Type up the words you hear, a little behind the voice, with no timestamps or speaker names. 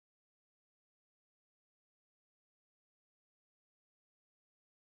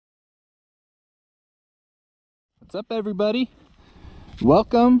What's up, everybody?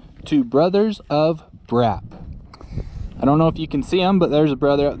 Welcome to Brothers of Braap. I don't know if you can see him, but there's a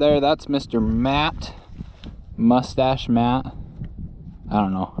brother up there. That's Mr. Matt, Mustache Matt. I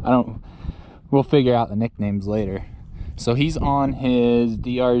don't know. We'll figure out the nicknames later. So he's on his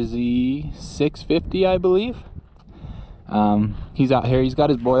DRZ 650, I believe. He's out here. He's got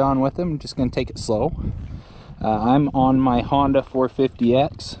his boy on with him. I'm just gonna take it slow. I'm on my Honda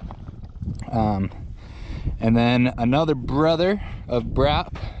 450X. And then another brother of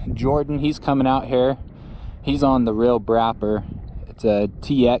Braap, Jordan, he's coming out here. He's on the real Brapper. It's a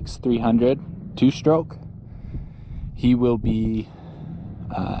TX 300 two-stroke. He will be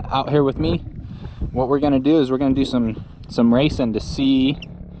out here with me. What we're gonna do is we're gonna do some racing to see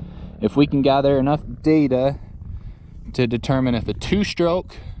if we can gather enough data to determine if a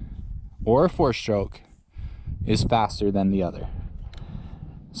two-stroke or a four-stroke is faster than the other.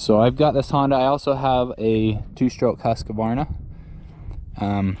 So I've got this Honda. I also have a two-stroke Husqvarna.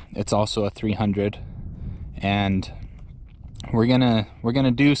 It's also a 300, and we're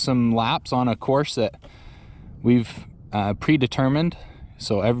gonna do some laps on a course that we've predetermined,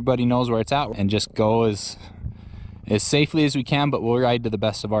 so everybody knows where it's at, and just go as safely as we can, but we'll ride to the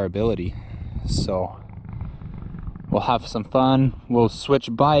best of our ability. So we'll have some fun. We'll switch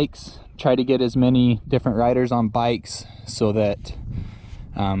bikes, try to get as many different riders on bikes so that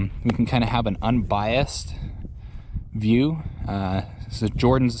we can kind of have an unbiased view. So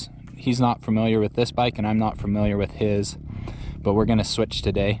he's not familiar with this bike and I'm not familiar with his, but we're gonna switch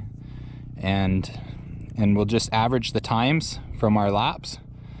today, and we'll just average the times from our laps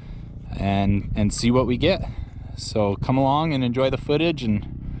and see what we get. So come along and enjoy the footage,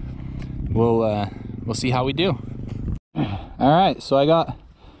 and we'll see how we do. All right, so I got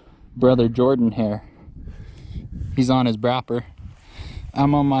brother Jordan here. He's on his Brapper.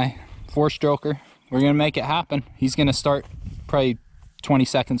 I'm on my four-stroker. We're gonna make it happen. He's gonna start probably 20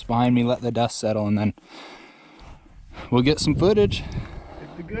 seconds behind me, let the dust settle, and then we'll get some footage.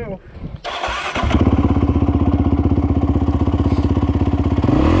 Good to go.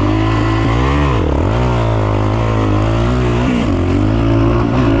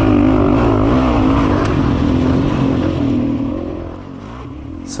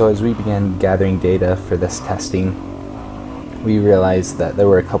 So as we began gathering data for this testing, we realized that there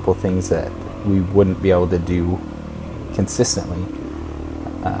were a couple things that we wouldn't be able to do consistently.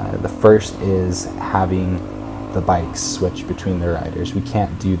 The first is having the bikes switch between the riders. We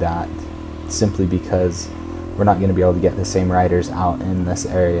can't do that simply because we're not going to be able to get the same riders out in this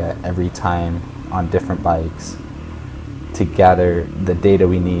area every time on different bikes to gather the data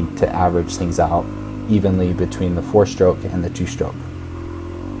we need to average things out evenly between the four-stroke and the two-stroke.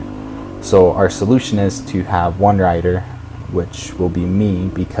 So our solution is to have one rider, which will be me,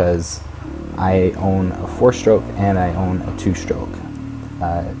 because I own a four-stroke and I own a two-stroke.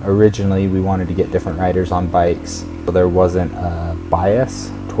 Originally we wanted to get different riders on bikes, but there wasn't a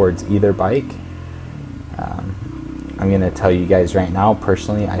bias towards either bike. I'm going to tell you guys right now,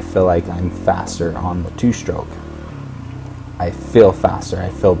 personally, I feel like I'm faster on the two-stroke. I feel faster, I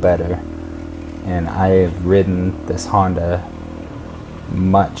feel better, and I've ridden this Honda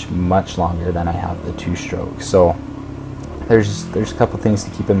much longer than I have the two-stroke. So there's a couple things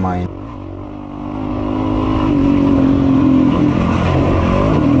to keep in mind.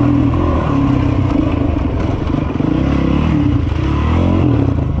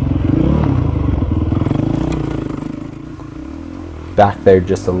 Back there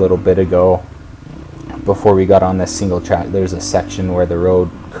just a little bit ago, before we got on this single track, there's a section where the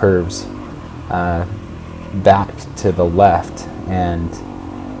road curves back to the left, and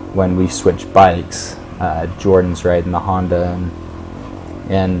when we switch bikes, Jordan's riding the Honda,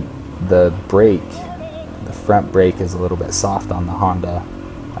 and the brake, the front brake is a little bit soft on the Honda.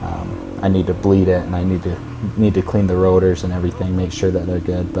 I need to bleed it, and I need to clean the rotors and everything, make sure that they're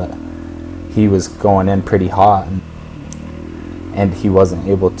good. But he was going in pretty hot, and he wasn't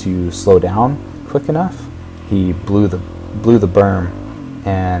able to slow down quick enough. He blew the berm,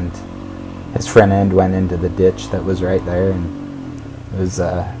 and his front end went into the ditch that was right there, and it was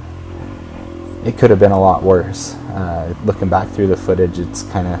it could have been a lot worse. Looking back through the footage, it's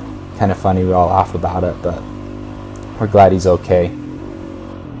kind of funny. We all laugh about it, but we're glad he's okay.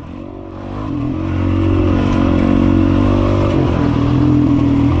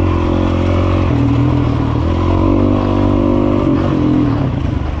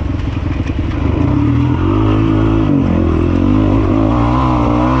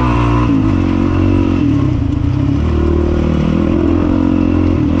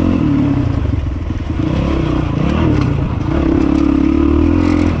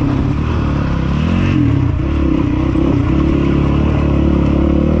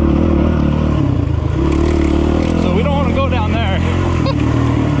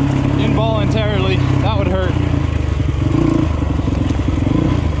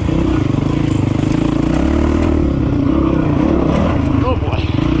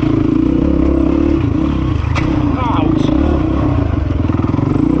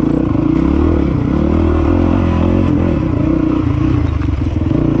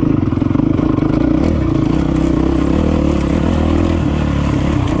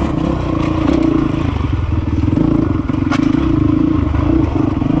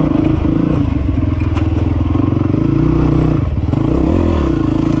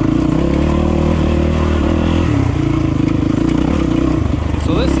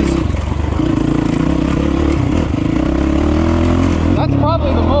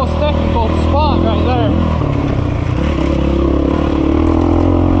 difficult spot right there.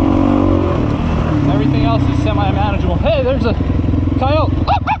 Everything else is semi-manageable. Hey, there's a coyote.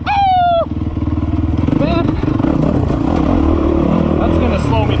 Man, that's gonna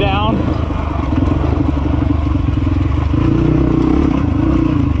slow me down.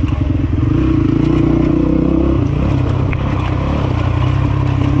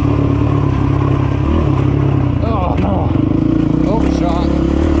 Oh no. Overshot.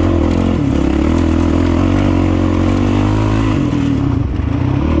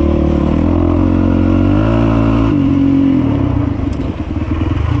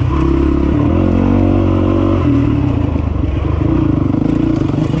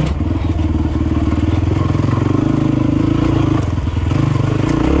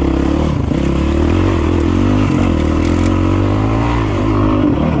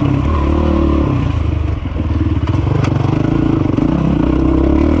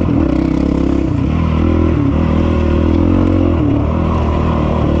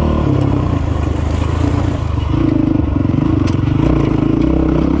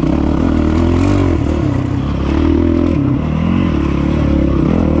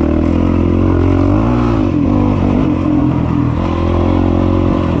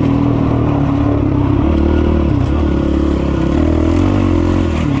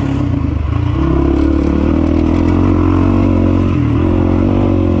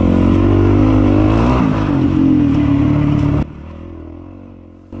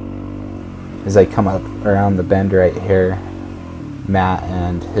 As I come up around the bend right here, Matt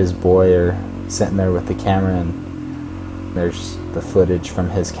and his boy are sitting there with the camera, and there's the footage from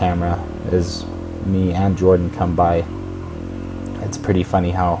his camera as me and Jordan come by. It's pretty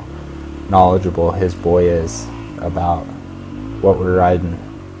funny how knowledgeable his boy is about what we're riding.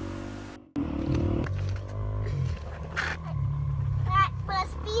 That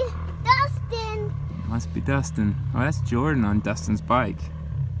must be Dustin. Must be Dustin. Oh, that's Jordan on Dustin's bike.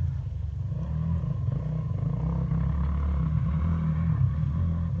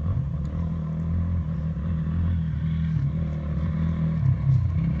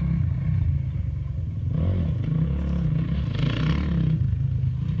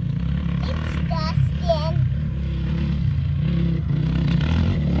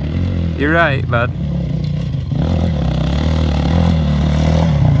 You're right, bud.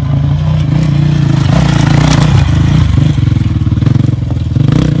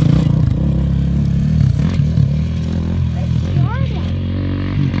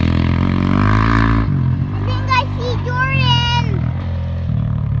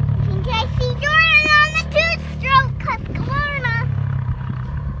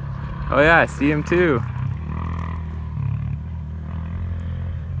 Oh yeah, I see him too.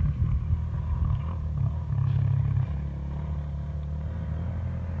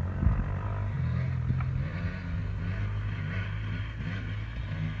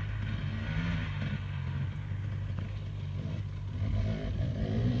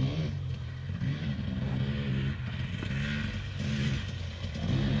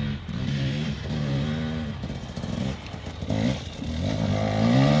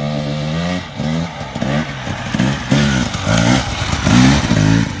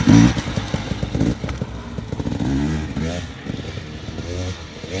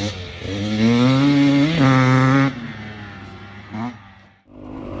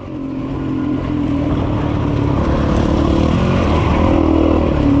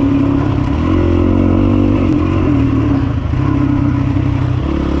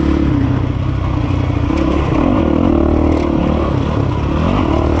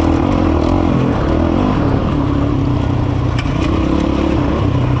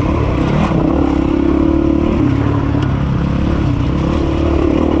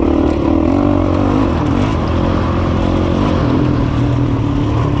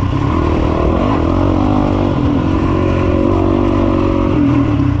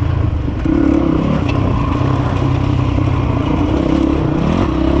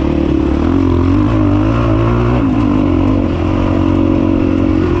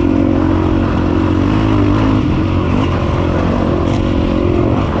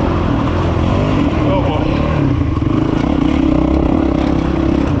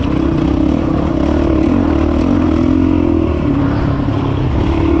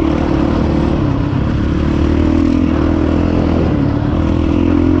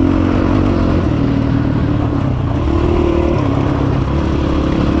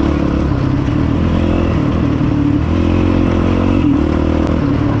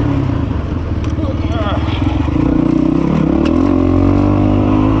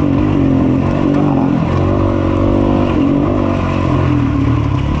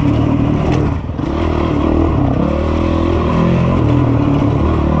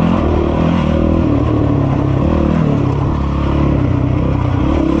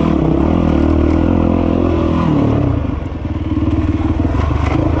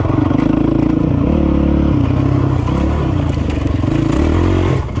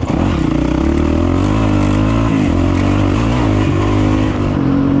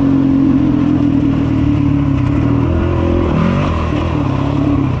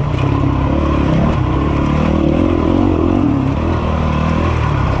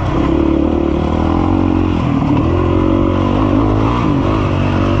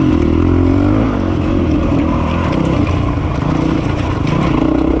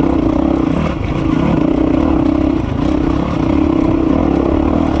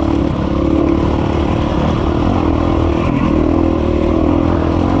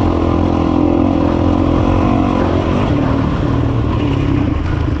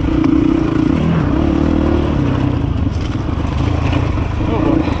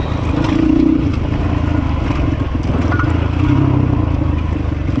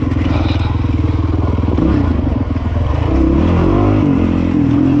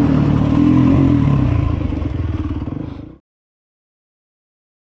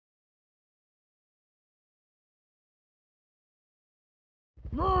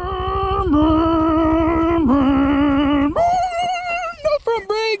 All